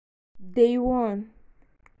Day 1.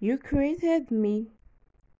 You created me.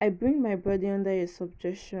 I bring my body under your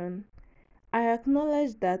subjection. I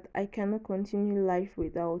acknowledge that I cannot continue life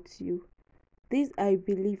without you. This I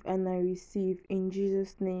believe and I receive in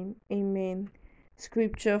Jesus' name. Amen.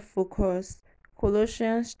 Scripture focus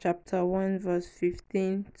Colossians chapter 1 verse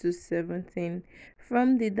 15 to 17.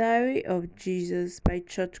 From the Diary of Jesus by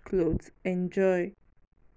Church Clothes. Enjoy.